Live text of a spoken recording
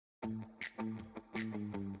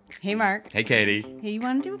Hey, Mark. Hey, Katie. Hey, you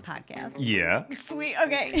want to do a podcast? Yeah. Sweet.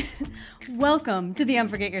 Okay. Welcome to the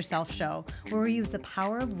Unforget Yourself show, where we use the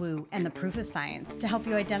power of woo and the proof of science to help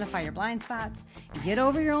you identify your blind spots, get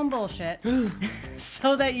over your own bullshit,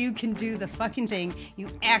 so that you can do the fucking thing you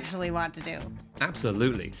actually want to do.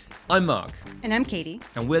 Absolutely. I'm Mark. And I'm Katie.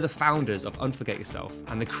 And we're the founders of Unforget Yourself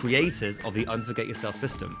and the creators of the Unforget Yourself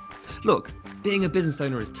system. Look, being a business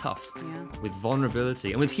owner is tough. Yeah. With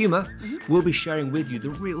vulnerability and with humor, we'll be sharing with you the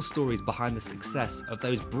real stories behind the success of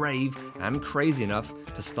those brave and crazy enough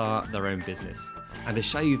to start their own business. And to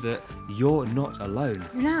show you that you're not alone.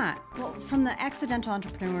 You're not. Well, from the accidental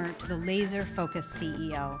entrepreneur to the laser-focused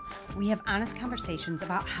CEO, we have honest conversations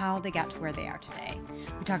about how they got to where they are today.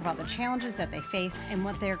 We talk about the challenges that they faced and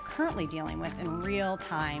what they're currently dealing with in real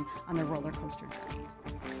time on their roller coaster journey.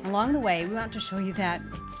 Along the way, we want to show you that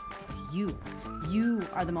it's you. You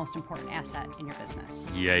are the most important asset in your business.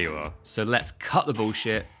 Yeah, you are. So let's cut the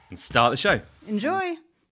bullshit and start the show. Enjoy.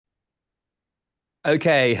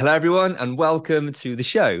 Okay, hello everyone and welcome to the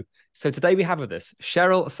show. So today we have with us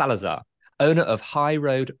Cheryl Salazar, owner of High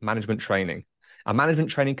Road Management Training, a management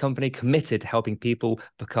training company committed to helping people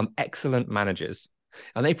become excellent managers.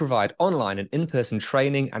 And they provide online and in-person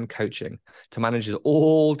training and coaching to managers at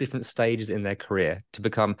all different stages in their career to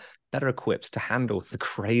become better equipped to handle the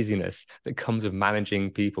craziness that comes with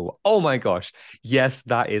managing people. Oh my gosh, yes,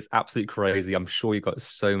 that is absolutely crazy. I'm sure you've got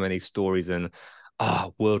so many stories and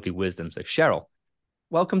worldly wisdom. So Cheryl,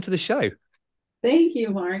 welcome to the show. Thank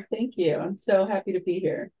you, Mark. Thank you. I'm so happy to be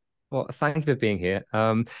here. Well, thank you for being here.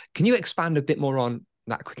 Can you expand a bit more on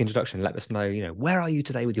that quick introduction? Let us know, where are you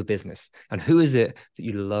today with your business and who is it that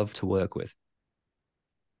you love to work with?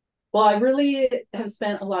 Well, I really have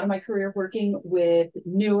spent a lot of my career working with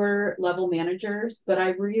newer level managers, but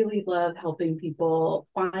I really love helping people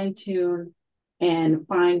fine tune and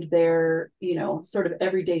find their, sort of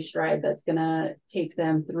everyday stride that's going to take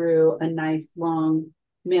them through a nice long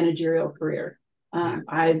managerial career.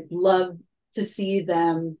 I love to see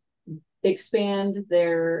them expand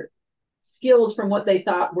their skills from what they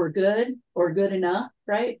thought were good or good enough,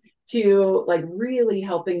 right? To like really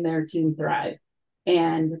helping their team thrive.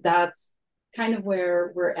 And that's kind of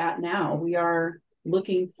where we're at now. We are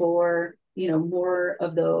looking for, more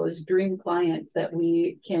of those dream clients that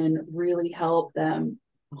we can really help them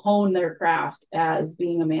hone their craft as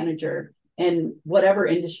being a manager in whatever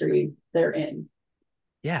industry they're in.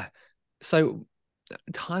 Yeah. So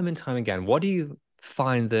time and time again, what do you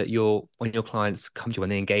find that when your clients come to you, when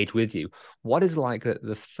they engage with you, what is like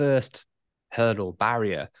the first hurdle,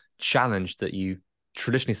 barrier, challenge that you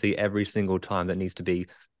traditionally see every single time that needs to be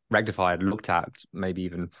rectified, looked at, maybe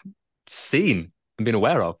even seen and been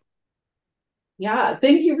aware of? Yeah,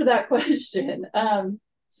 thank you for that question.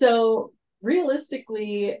 So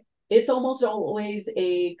realistically, it's almost always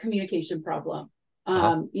a communication problem.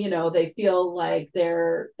 They feel like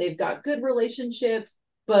they've got good relationships,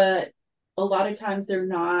 but a lot of times they're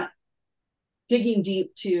not digging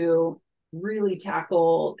deep to really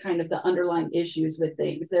tackle kind of the underlying issues with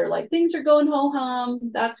things. They're like, things are going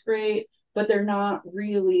ho-hum, that's great, but they're not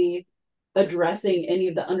really addressing any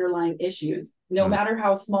of the underlying issues, no matter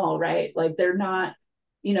how small, right? Like they're not,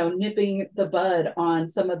 nipping the bud on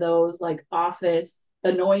some of those like office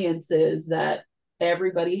annoyances that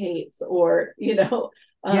everybody hates, or,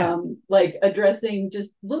 like addressing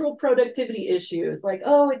just little productivity issues like,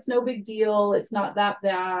 oh, it's no big deal, it's not that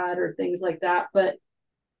bad, or things like that. But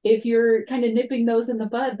if you're kind of nipping those in the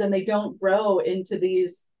bud, then they don't grow into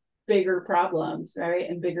these bigger problems, right?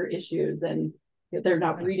 And bigger issues, and they're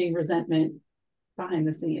not breeding resentment behind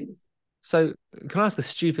the scenes. So can I ask a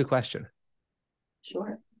stupid question?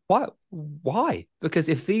 Sure. Why? Because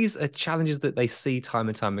if these are challenges that they see time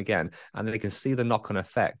and time again, and they can see the knock-on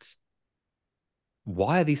effects,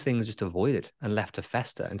 why are these things just avoided and left to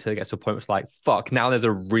fester until it gets to a point where it's like, fuck, now there's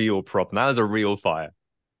a real problem. Now there's a real fire.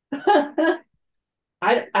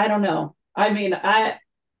 I don't know. I mean,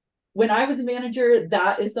 when I was a manager,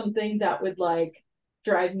 that is something that would like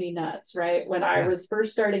drive me nuts, right? When I was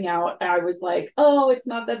first starting out, I was like, oh, it's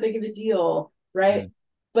not that big of a deal, right?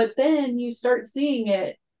 But then you start seeing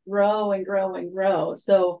it grow and grow and grow.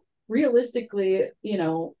 So realistically,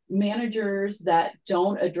 managers that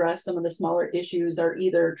don't address some of the smaller issues are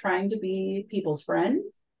either trying to be people's friends,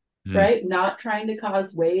 right? Not trying to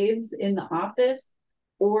cause waves in the office,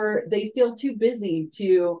 or they feel too busy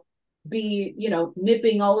to be,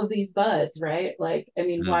 nipping all of these buds, right? Like, I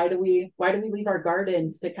mean, why do we leave our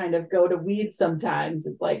gardens to kind of go to weeds sometimes?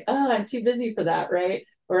 It's like, oh, I'm too busy for that, right?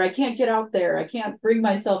 Or I can't get out there. I can't bring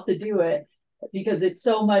myself to do it because it's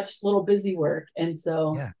so much little busy work. And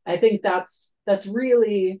so I think that's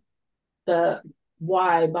really the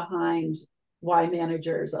why behind why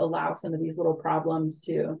managers allow some of these little problems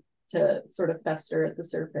to sort of fester at the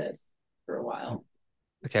surface for a while.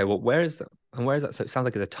 Okay, well, where is that? And where is that? So it sounds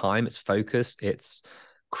like it's a time, it's focus, it's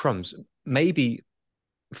crumbs. Maybe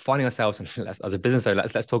finding ourselves, and as a business owner,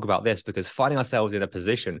 let's talk about this, because finding ourselves in a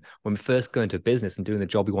position when we first go into business and doing the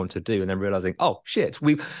job we want to do, and then realizing, oh shit,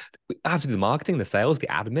 I have to do the marketing, the sales, the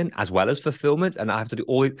admin, as well as fulfillment, and I have to do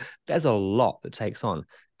all. There's a lot that takes on,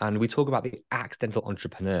 and we talk about the accidental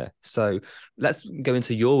entrepreneur. So let's go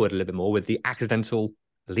into your word a little bit more with the accidental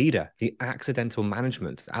leader, the accidental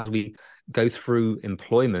management, as we go through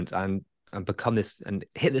employment and become this and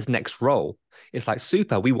hit this next role. It's like,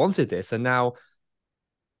 super, we wanted this, and now,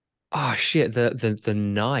 oh shit, the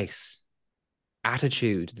nice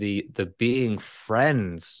attitude, the being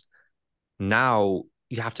friends. Now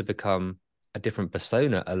you have to become a different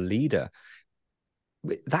persona, a leader.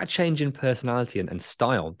 That change in personality and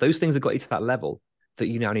style, those things have got you to that level that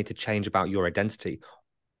you now need to change about your identity.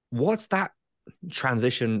 What's that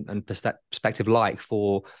transition and perspective like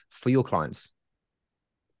for your clients?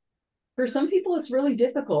 For some people, it's really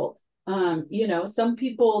difficult. Some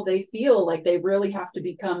people, they feel like they really have to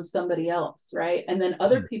become somebody else, right? And then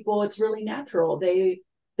other people, it's really natural. They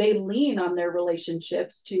lean on their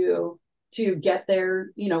relationships to get their,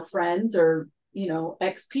 friends or,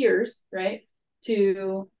 ex peers, right?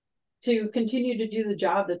 To continue to do the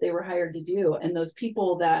job that they were hired to do. And those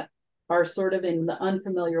people that are sort of in the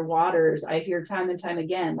unfamiliar waters, I hear time and time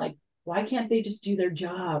again, like, why can't they just do their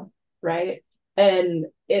job, right? And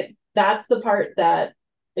that's the part that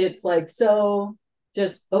it's like, so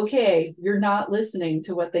just, okay, you're not listening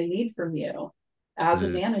to what they need from you as a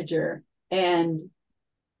manager. And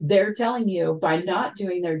they're telling you by not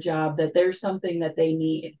doing their job that there's something that they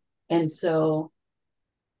need. And so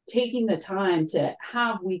taking the time to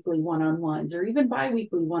have weekly one-on-ones or even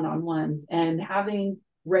bi-weekly one-on-ones and having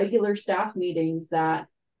regular staff meetings that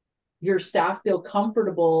your staff feel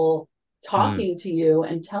comfortable talking to you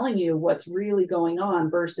and telling you what's really going on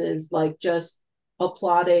versus like just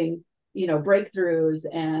applauding, breakthroughs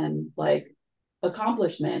and like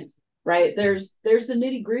accomplishments, right? There's the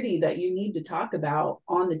nitty gritty that you need to talk about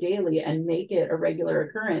on the daily and make it a regular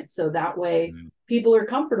occurrence. So that way people are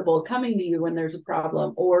comfortable coming to you when there's a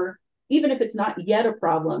problem, or even if it's not yet a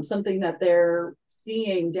problem, something that they're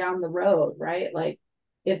seeing down the road, right? Like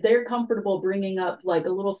if they're comfortable bringing up like a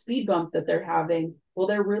little speed bump that they're having, well,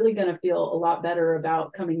 they're really going to feel a lot better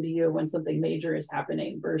about coming to you when something major is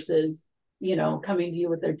happening versus, coming to you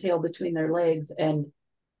with their tail between their legs and,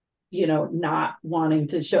 not wanting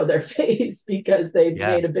to show their face because they've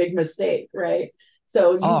made a big mistake, right?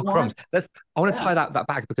 So crumbs. I want to tie that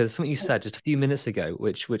back, because something you said just a few minutes ago,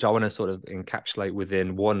 which I want to sort of encapsulate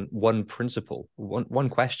within one principle, one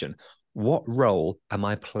question. What role am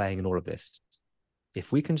I playing in all of this?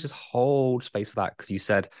 If we can just hold space for that, because you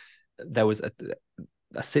said there was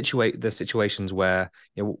the situations where,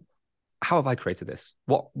 how have I created this?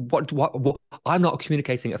 What I'm not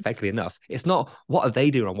communicating effectively enough. It's not what are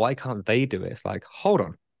they doing and why can't they do it? It's like, hold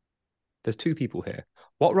on, there's two people here.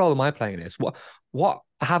 What role am I playing in this? What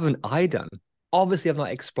haven't I done? Obviously, I've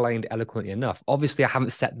not explained eloquently enough. Obviously, I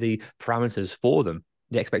haven't set the parameters for them,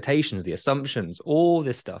 the expectations, the assumptions, all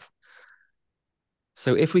this stuff.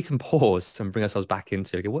 So if we can pause and bring ourselves back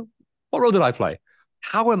into, okay, what role did I play?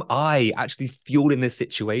 How am I actually fueling this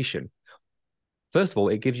situation? First of all,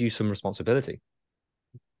 it gives you some responsibility.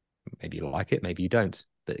 Maybe you like it, maybe you don't,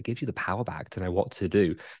 but it gives you the power back to know what to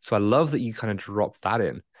do. So I love that you kind of dropped that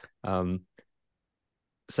in.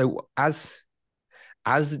 So as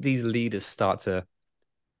these leaders start to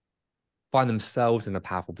find themselves in a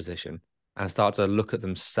powerful position and start to look at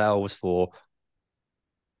themselves for,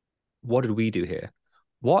 what did we do here?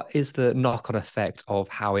 What is the knock-on effect of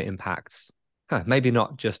how it impacts, maybe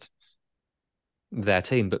not just their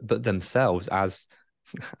team, but themselves as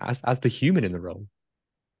the human in the role?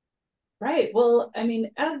 Right. Well, I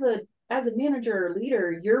mean, as a manager or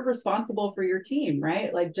leader, you're responsible for your team,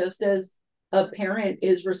 right? Like just as a parent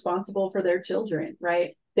is responsible for their children,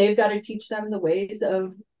 right? They've got to teach them the ways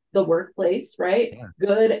of the workplace, right? Yeah.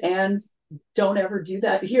 Good and don't ever do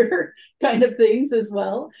that here kind of things as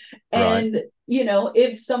well. Right. And,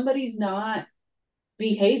 if somebody's not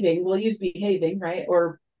behaving, we'll use behaving, right?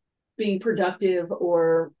 Or being productive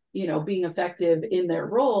or, being effective in their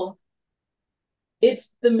role, it's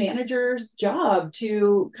the manager's job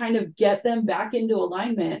to kind of get them back into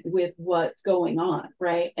alignment with what's going on,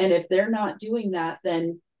 right? And if they're not doing that,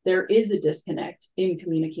 then there is a disconnect in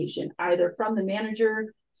communication, either from the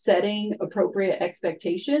manager setting appropriate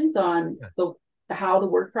expectations on how the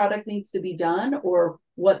work product needs to be done or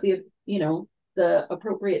what the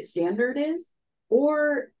appropriate standard is,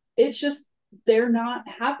 or it's just they're not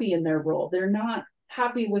happy in their role. They're not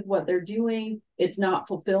happy with what they're doing. It's not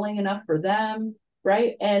fulfilling enough for them,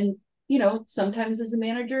 right? And sometimes as a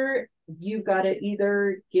manager, you've got to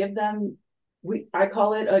either give them, I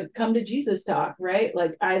call it a come to Jesus talk, right?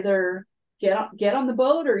 Like either get on the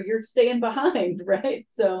boat or you're staying behind, right?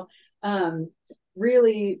 So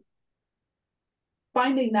really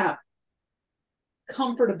finding that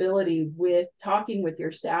comfortability with talking with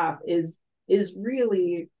your staff is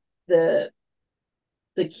really the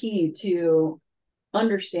key to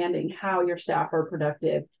understanding how your staff are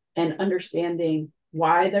productive and understanding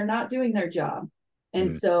why they're not doing their job.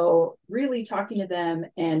 And so really talking to them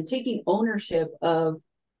and taking ownership of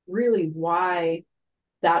really why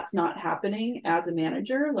that's not happening as a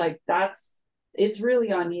manager. Like it's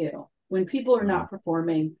really on you. When people are not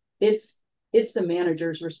performing, it's the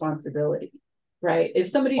manager's responsibility, right?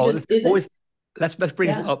 If somebody just isn't always, let's bring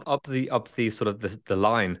it up the sort of the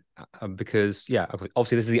line, because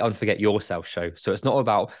obviously this is the Unforget Yourself show, so it's not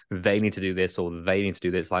about they need to do this or they need to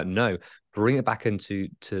do this. Like, no, bring it back into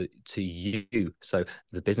to you. So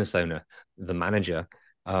the business owner, the manager,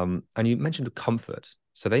 and you mentioned comfort.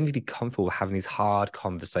 So they need to be comfortable with having these hard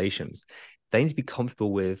conversations. They need to be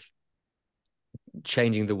comfortable with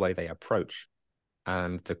changing the way they approach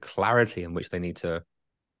and the clarity in which they need to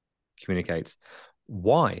communicate.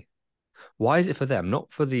 Why? Why is it for them,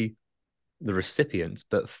 not for the recipient,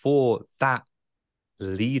 but for that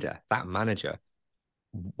leader, that manager?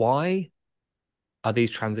 Why are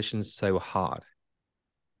these transitions so hard?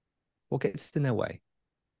 What gets in their way?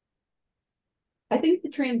 I think the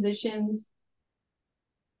transitions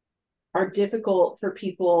are difficult for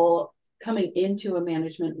people coming into a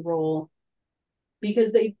management role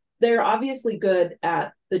because they're obviously good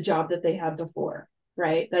at the job that they had before,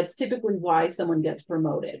 right? That's typically why someone gets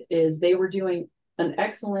promoted, is they were doing an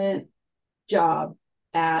excellent job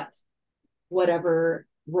at whatever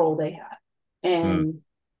role they had. And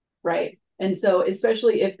right. And so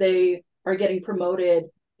especially if they are getting promoted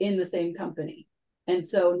in the same company. And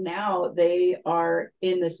so now they are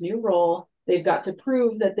in this new role. They've got to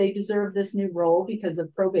prove that they deserve this new role because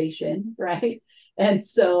of probation, right? And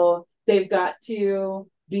so they've got to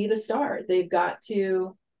be the star. They've got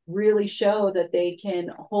to really show that they can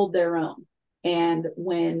hold their own. And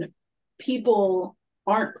when people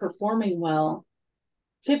aren't performing well,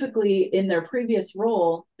 typically in their previous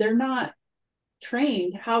role, they're not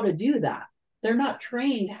trained how to do that. They're not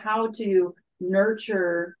trained how to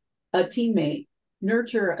nurture a teammate,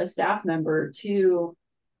 nurture a staff member to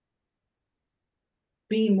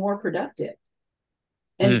be more productive.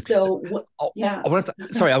 And so, I want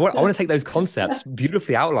to take those concepts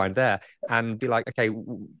beautifully outlined there and be like, okay,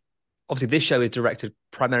 obviously this show is directed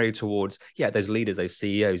primarily towards, those leaders, those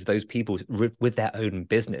CEOs, those people with their own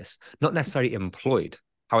business, not necessarily employed.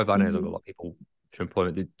 However, I know there's a lot of people through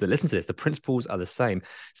employment that listen to this. The principles are the same.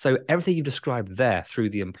 So everything you've described there through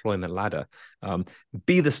the employment ladder,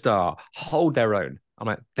 be the star, hold their own. I'm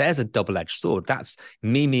like, there's a double-edged sword. That's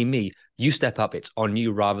me. You step up, it's on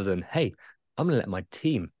you, rather than, hey, I'm going to let my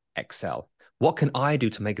team excel. What can I do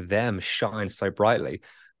to make them shine so brightly?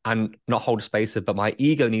 And not hold space, but my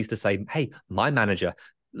ego needs to say, hey, my manager,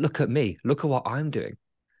 look at me. Look at what I'm doing.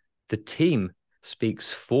 The team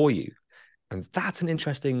speaks for you. And that's an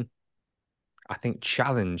interesting, I think,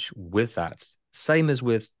 challenge with that. Same as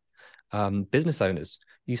with business owners.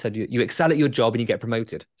 You said you excel at your job and you get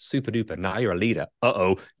promoted. Super duper. Now you're a leader.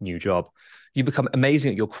 Uh-oh, new job. You become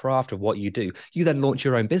amazing at your craft of what you do. You then launch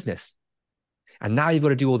your own business. And now you've got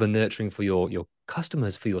to do all the nurturing for your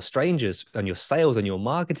customers, for your strangers, and your sales and your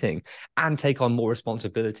marketing, and take on more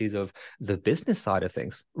responsibilities of the business side of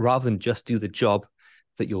things, rather than just do the job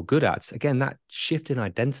that you're good at. Again, that shift in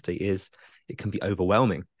identity it can be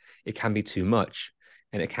overwhelming. It can be too much.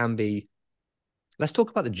 And it can be, let's talk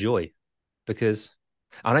about the joy, because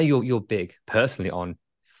I know you're big personally on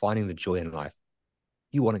finding the joy in life.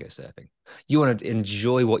 You want to go surfing. You want to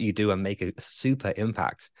enjoy what you do and make a super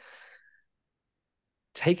impact.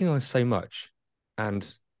 Taking on so much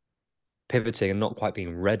and pivoting and not quite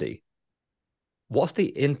being ready, what's the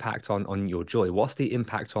impact on your joy? What's the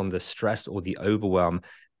impact on the stress or the overwhelm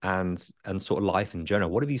and sort of life in general?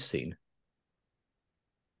 What have you seen?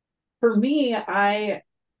 For me, I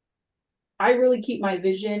really keep my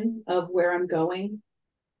vision of where I'm going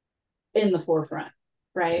in the forefront,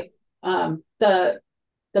 right?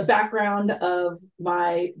 The background of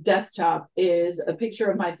my desktop is a picture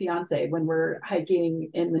of my fiance when we're hiking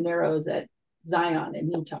in the Narrows at Zion in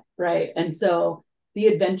Utah, right? And so the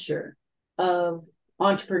adventure of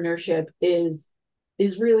entrepreneurship is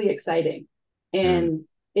really exciting, and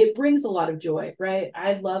it brings a lot of joy, right?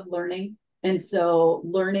 I love learning. And so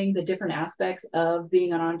learning the different aspects of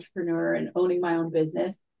being an entrepreneur and owning my own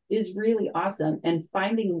business is really awesome. And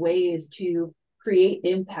finding ways to create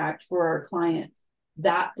impact for our clients,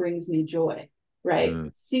 that brings me joy, right?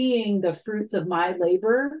 Seeing the fruits of my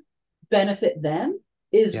labor benefit them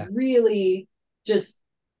is really just,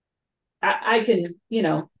 I can,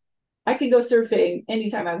 I can go surfing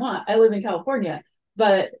anytime I want. I live in California,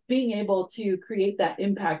 but being able to create that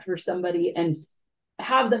impact for somebody and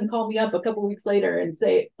have them call me up a couple weeks later and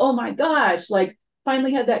say, oh my gosh, like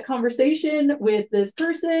finally had that conversation with this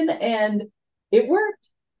person and it worked.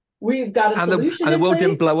 We've got a solution and the in world place.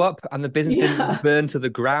 didn't blow up and the business didn't burn to the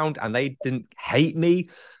ground and they didn't hate me.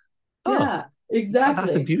 Yeah, exactly.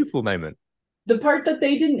 That's a beautiful moment. The part that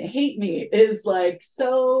they didn't hate me is like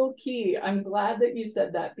so key. I'm glad that you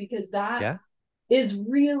said that because that is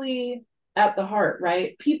really at the heart,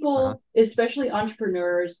 right? People, especially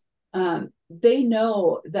entrepreneurs, they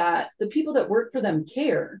know that the people that work for them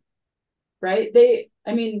care, right?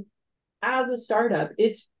 As a startup,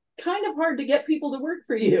 it's kind of hard to get people to work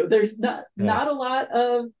for you. There's not a lot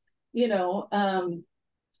of,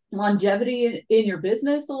 longevity in your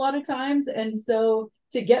business a lot of times. And so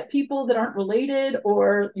to get people that aren't related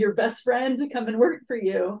or your best friend to come and work for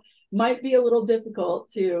you might be a little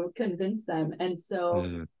difficult to convince them. And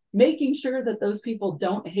so making sure that those people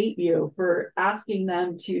don't hate you for asking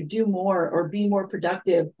them to do more or be more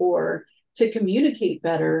productive or to communicate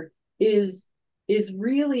better is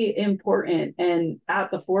really important and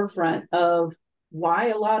at the forefront of why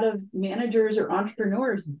a lot of managers or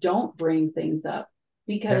entrepreneurs don't bring things up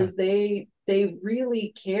because they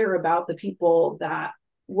really care about the people that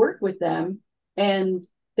work with them and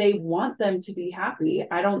they want them to be happy.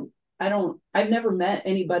 I've never met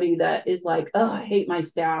anybody that is like, oh, I hate my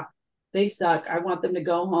staff. They suck. I want them to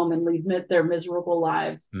go home and lead their miserable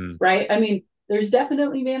lives. Right. I mean, there's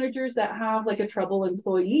definitely managers that have like a trouble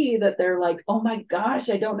employee that they're like, oh my gosh,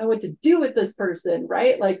 I don't know what to do with this person.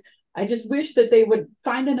 Right. Like, I just wish that they would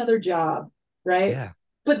find another job. Right. Yeah.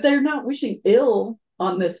 But they're not wishing ill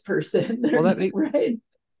on this person. Well, Right.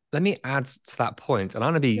 Let me add to that point, and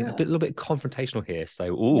I'm going to be a little bit confrontational here.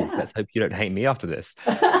 So, let's hope you don't hate me after this.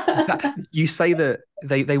 You say that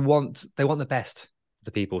they want the best for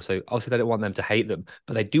the people. So obviously they don't want them to hate them,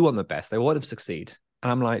 but they do want the best. They want them to succeed.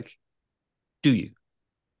 And I'm like, do you?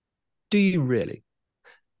 Do you really?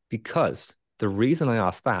 Because the reason I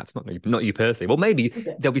ask that, not you personally, well, maybe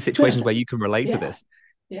there'll be situations where you can relate to this.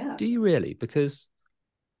 Yeah. Do you really? Because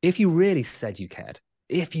if you really said you cared,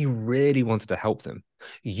 if you really wanted to help them,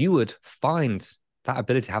 you would find that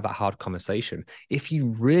ability to have that hard conversation. If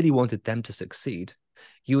you really wanted them to succeed,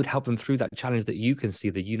 you would help them through that challenge that you can see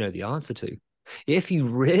that you know the answer to. If you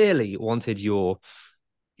really wanted your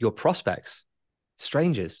prospects,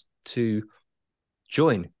 strangers, to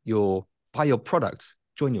buy your product,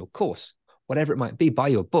 join your course, whatever it might be, buy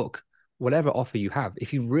your book, whatever offer you have,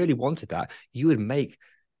 if you really wanted that, you would make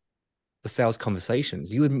the sales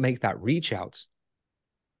conversations, you would make that reach out.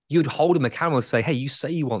 You would hold them accountable and say, hey, you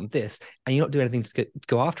say you want this and you're not doing anything to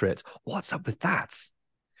go after it. What's up with that?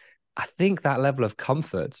 I think that level of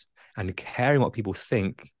comfort and caring what people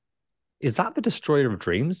think, is that the destroyer of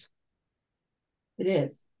dreams? It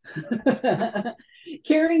is.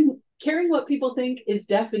 Caring what people think is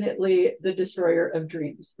definitely the destroyer of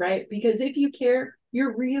dreams, right? Because if you care,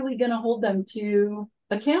 you're really going to hold them to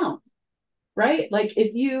account, right? Like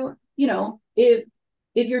if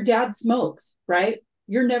if your dad smokes, right?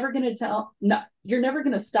 You're never going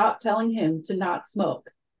to stop telling him to not smoke,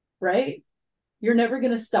 right? You're never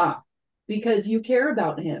going to stop because you care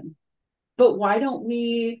about him. But why don't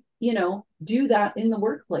we, do that in the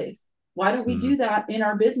workplace? Why don't we do that in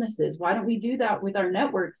our businesses? Why don't we do that with our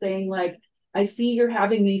network saying like, I see you're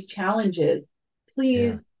having these challenges.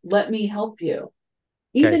 Please let me help you.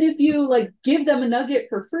 Even if you like give them a nugget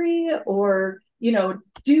for free or,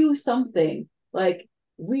 do something like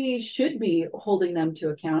we should be holding them to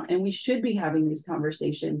account and we should be having these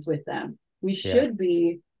conversations with them. We should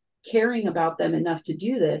be caring about them enough to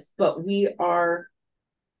do this, but we are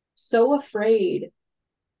so afraid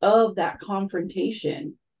of that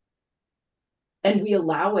confrontation and we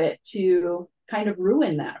allow it to kind of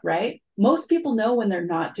ruin that, right? Most people know when they're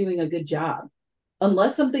not doing a good job,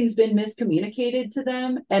 unless something's been miscommunicated to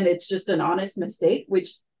them and it's just an honest mistake,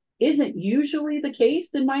 which isn't usually the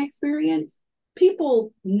case in my experience.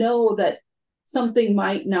 People know that something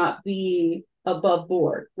might not be above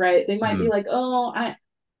board, right? They might be like, oh, I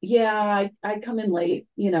come in late,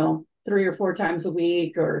 3 or 4 times a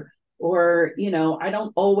week, or I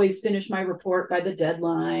don't always finish my report by the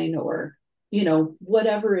deadline, or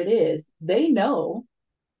whatever it is. They know,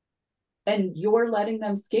 and you're letting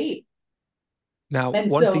them skate. Now,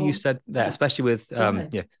 And one thing you so, said there, yeah, especially with go ahead.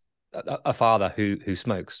 yeah, a father who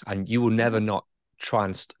smokes, and you will never Uh-huh. not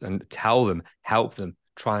try and tell them, help them,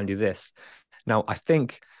 try and do this. Now, I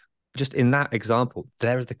think just in that example,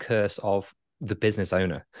 there is the curse of the business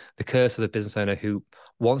owner, the curse of the business owner who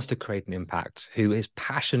wants to create an impact, who is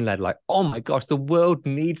passion led, like, oh my gosh, the world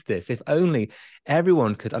needs this. If only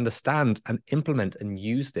everyone could understand and implement and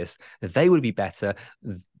use this, they would be better.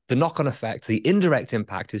 The knock on effect, the indirect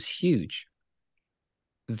impact is huge.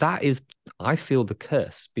 That is, I feel, the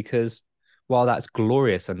curse, because while that's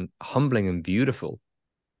glorious and humbling and beautiful,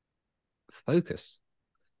 focus.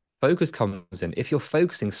 Focus comes in. If you're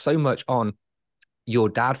focusing so much on your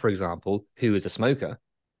dad, for example, who is a smoker,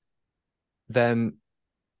 then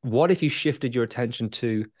what if you shifted your attention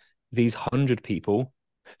to these 100 people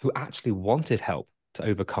who actually wanted help to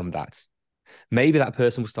overcome that? Maybe that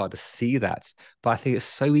person will start to see that. But I think it's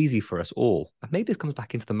so easy for us all. And maybe this comes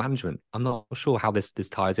back into the management. I'm not sure how this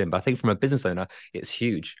ties in, but I think from a business owner, it's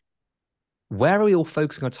huge. Where are we all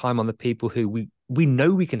focusing our time on the people who we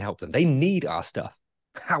know we can help them? They need our stuff.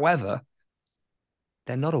 However,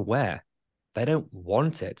 they're not aware. They don't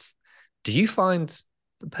want it. Do you find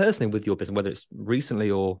personally with your business, whether it's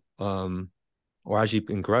recently or as you've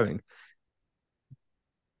been growing,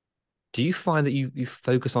 do you find that you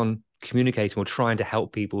focus on communicating or trying to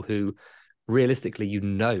help people who realistically you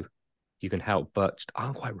can help, but just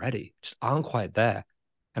aren't quite ready, just aren't quite there?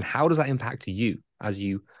 And how does that impact you as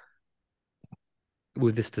you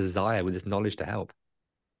with this desire, with this knowledge to help?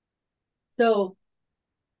 So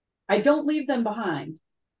I don't leave them behind.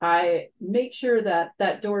 I make sure that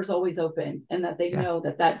that door is always open and that they Yeah. know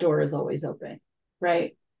that that door is always open,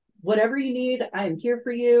 right? Whatever you need, I am here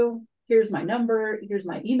for you. Here's my number. Here's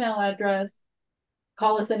my email address.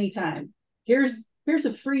 Call us anytime. Here's a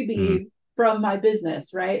Mm. freebie from my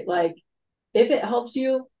business, right? Like if it helps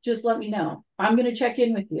you, just let me know. I'm going to check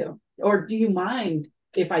in with you. Or do you mind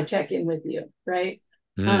if I check in with you, right?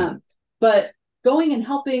 Mm. Um, but going and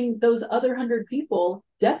helping those other 100 people,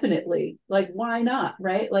 definitely. Like, why not,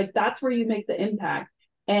 right? Like, that's where you make the impact.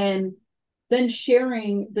 And then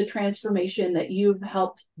sharing the transformation that you've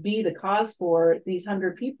helped be the cause for these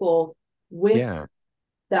 100 people with Yeah.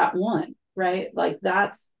 that one, right? Like,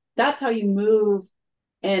 that's how you move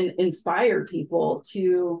and inspire people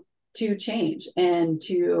to change and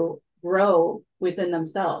to grow within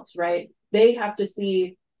themselves, right? They have to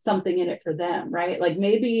see something in it for them, right? Like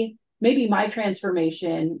maybe my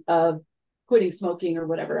transformation of quitting smoking or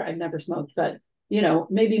whatever, I've never smoked, but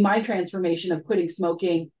maybe my transformation of quitting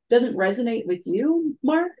smoking doesn't resonate with you,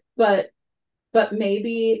 Mark, but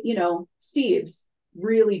maybe, Steve's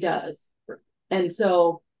really does. And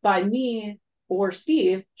so by me or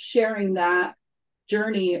Steve sharing that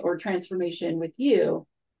journey or transformation with you,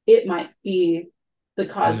 it might be the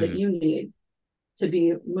cause that Mm. you need to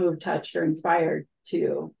be moved, touched, or inspired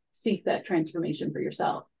to seek that transformation for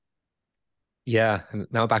yourself. Yeah. And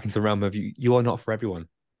now back into the realm of you are not for everyone.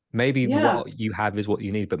 Maybe Yeah. what you have is what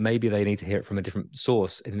you need, but maybe they need to hear it from a different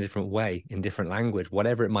source, in a different way, in different language,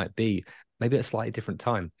 whatever it might be, maybe at a slightly different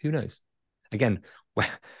time. Who knows? Again, what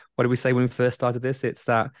did we say when we first started this? It's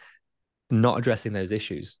that not addressing those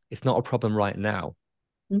issues. It's not a problem right now.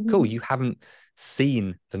 Cool. Mm-hmm. You haven't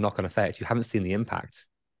seen the knock-on effect. You haven't seen the impact.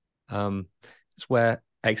 Um, it's where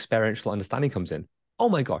experiential understanding comes in. Oh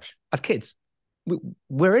my gosh, as kids,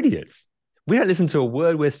 we're idiots. We don't listen to a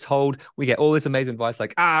word we're told. We get all this amazing advice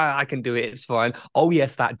like, I can do it. It's fine. Oh,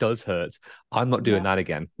 yes, that does hurt. I'm not doing Yeah. that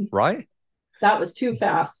again. Right? That was too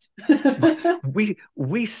fast.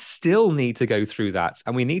 We still need to go through that.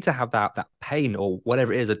 And we need to have that pain or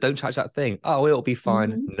whatever it is. Don't touch that thing. Oh, it'll be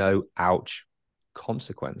fine. Mm-hmm. No, ouch.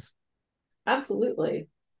 Consequence. Absolutely.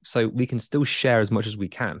 So we can still share as much as we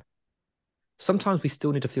can. Sometimes we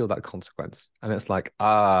still need to feel that consequence. And it's like,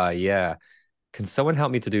 yeah, can someone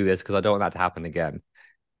help me to do this? Because I don't want that to happen again.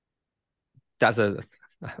 That's a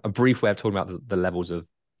brief way of talking about the levels of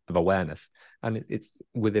awareness. And it's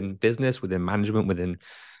within business, within management, within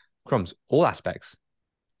crumbs, all aspects.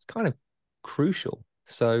 It's kind of crucial.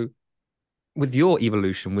 So with your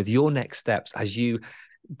evolution, with your next steps, as you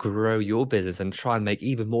grow your business and try and make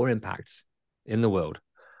even more impacts in the world,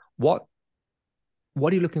 what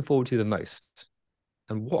are you looking forward to the most?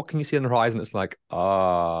 And what can you see on the horizon that's like,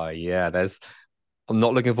 yeah, I'm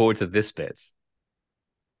not looking forward to this bit.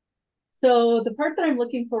 So the part that I'm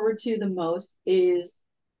looking forward to the most is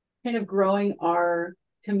kind of growing our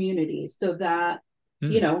community so that,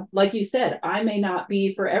 Hmm. like you said, I may not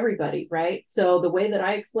be for everybody, right? So the way that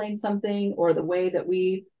I explain something or the way that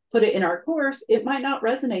we put it in our course, it might not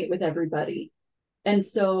resonate with everybody. And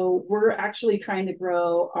so we're actually trying to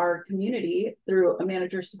grow our community through a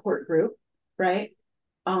manager support group, right,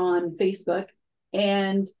 on Facebook.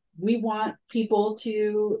 And we want people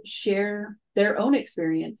to share their own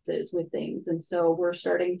experiences with things. And so we're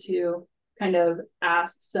starting to kind of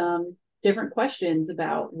ask some different questions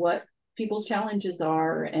about what people's challenges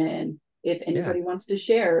are. And if Yeah. anybody wants to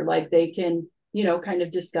share, like they can, kind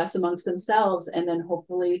of discuss amongst themselves and then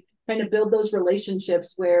hopefully kind of build those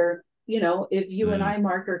relationships where, if you and I,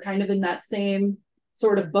 Mark, are kind of in that same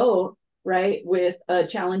sort of boat, right, with a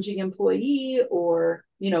challenging employee or,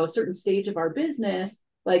 a certain stage of our business,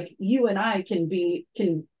 like you and I can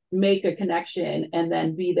make a connection and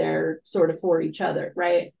then be there sort of for each other,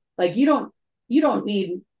 right? Like you don't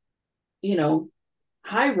need,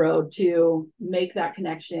 high road to make that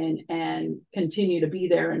connection and continue to be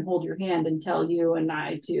there and hold your hand and tell you and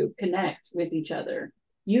I to connect with each other.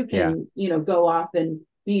 You Yeah. can, go off and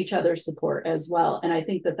be each other's support as well. And I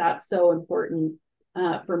think that that's so important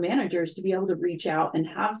for managers to be able to reach out and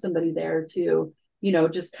have somebody there to,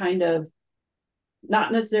 just kind of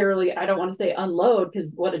not necessarily, I don't want to say unload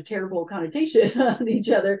because what a terrible connotation on each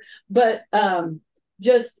other, but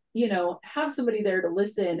just, have somebody there to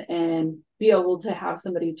listen and be able to have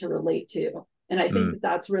somebody to relate to. And I think that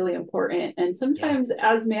that's really important. And sometimes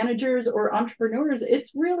as managers or entrepreneurs,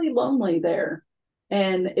 it's really lonely there.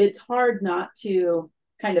 And it's hard not to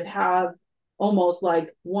kind of have almost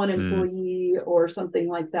like one employee or something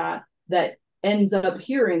like that that ends up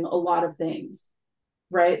hearing a lot of things,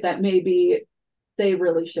 right? That maybe they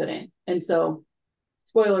really shouldn't. And so,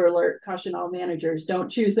 spoiler alert, caution all managers, don't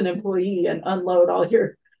choose an employee and unload all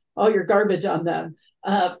your garbage on them.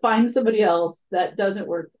 Find somebody else that doesn't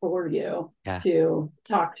work for you to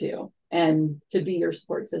talk to and to be your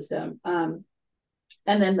support system. And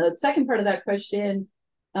then the second part of that question,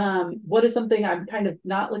 what is something I'm kind of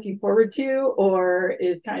not looking forward to or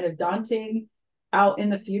is kind of daunting out in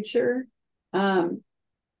the future?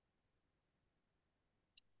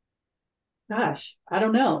 Gosh, I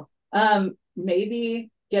don't know.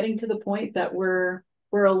 Maybe getting to the point that we're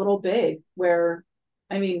a little big where,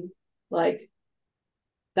 I mean, like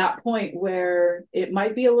that point where it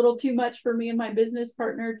might be a little too much for me and my business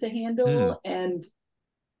partner to handle. And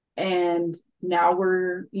now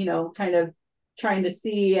we're, kind of trying to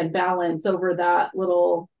see and balance over that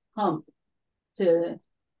little hump to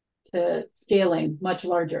scaling much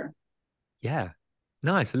larger. Yeah.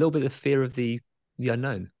 Nice. A little bit of fear of the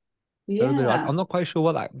unknown. A little bit. Yeah. I'm not quite sure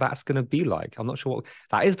what that's going to be like. I'm not sure what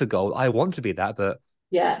that is the goal. I want to be that, but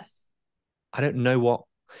Yes. I don't know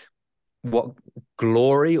what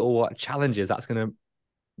glory or what challenges that's going to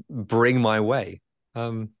bring my way.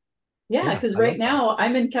 Yeah, because I right love that. now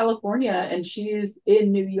I'm in California and she's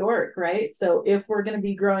in New York, right? So if we're going to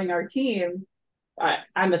be growing our team,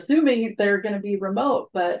 I'm assuming they're going to be remote,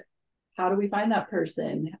 but how do we find that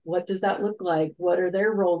person? What does that look like? What are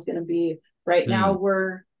their roles going to be? Right now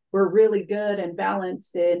we're really good and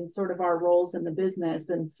balanced in sort of our roles in the business.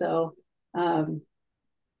 And so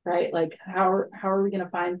right, like how are we going to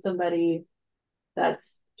find somebody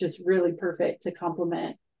that's just really perfect to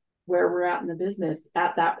complement where we're at in the business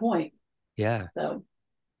at that point? Yeah. So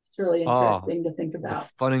it's really Oh, interesting to think the about.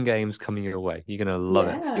 fun and games coming your way. You're gonna love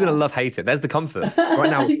it. You're Yeah. gonna love hate it. There's the comfort right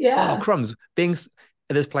now. Oh, Yeah. crumbs! Being at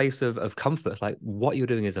this place of comfort, it's like what you're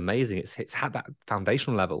doing is amazing. It's had that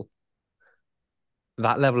foundational level,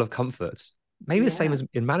 that level of comfort. Maybe the same Yeah. as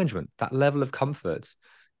in management. That level of comfort.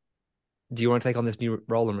 Do you want to take on this new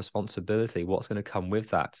role and responsibility? What's going to come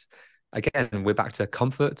with that? Again, we're back to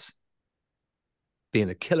comfort being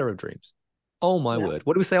the killer of dreams. Oh my Yeah. word.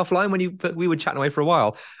 What did we say offline when we were chatting away for a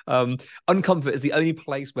while? Uncomfort is the only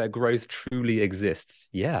place where growth truly exists.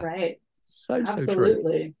 Yeah. Right. So true.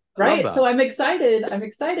 Absolutely. I love Right. that. So I'm excited. I'm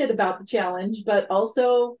excited about the challenge, but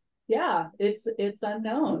also, yeah, it's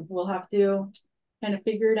unknown. We'll have to kind of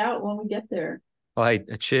figure it out when we get there. Oh, hey,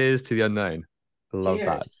 cheers to the unknown. Love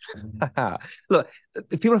that. Cheers. Look, if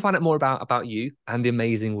people want to find out more about you and the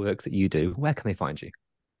amazing work that you do, where can they find you?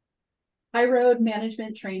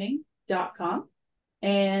 highroadmanagementtraining.com.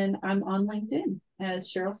 And I'm on LinkedIn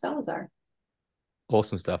as Cheryl Salazar.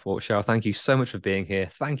 Awesome stuff. Well, Cheryl, thank you so much for being here.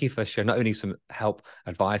 Thank you for sharing not only some help,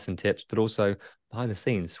 advice, and tips, but also behind the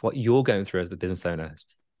scenes, what you're going through as the business owner. It's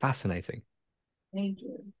fascinating. Thank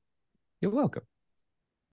you. You're welcome.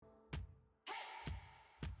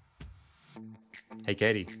 Hey,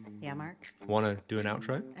 Katie. Yeah, Mark? Want to do an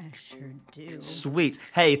outro? I sure do. Sweet.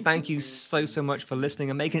 Hey, thank you so much for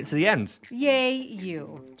listening and making it to the end. Yay,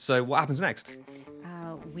 you. So what happens next?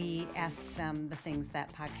 We ask them the things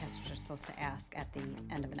that podcasters are supposed to ask at the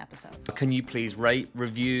end of an episode. Can you please rate,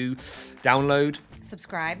 review, download?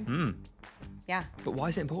 Subscribe. Yeah. But why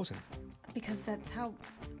is it important? Because that's how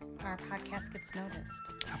our podcast gets noticed.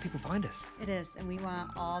 That's how people find us. It is, and we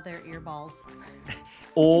want all their earballs.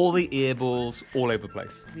 All the earballs all over the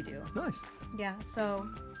place. We do. Nice. Yeah, so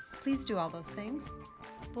please do all those things.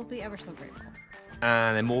 We'll be ever so grateful.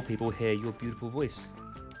 And then more people hear your beautiful voice.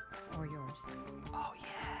 Or yours. Oh,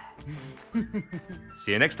 yeah.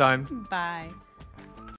 See you next time. Bye.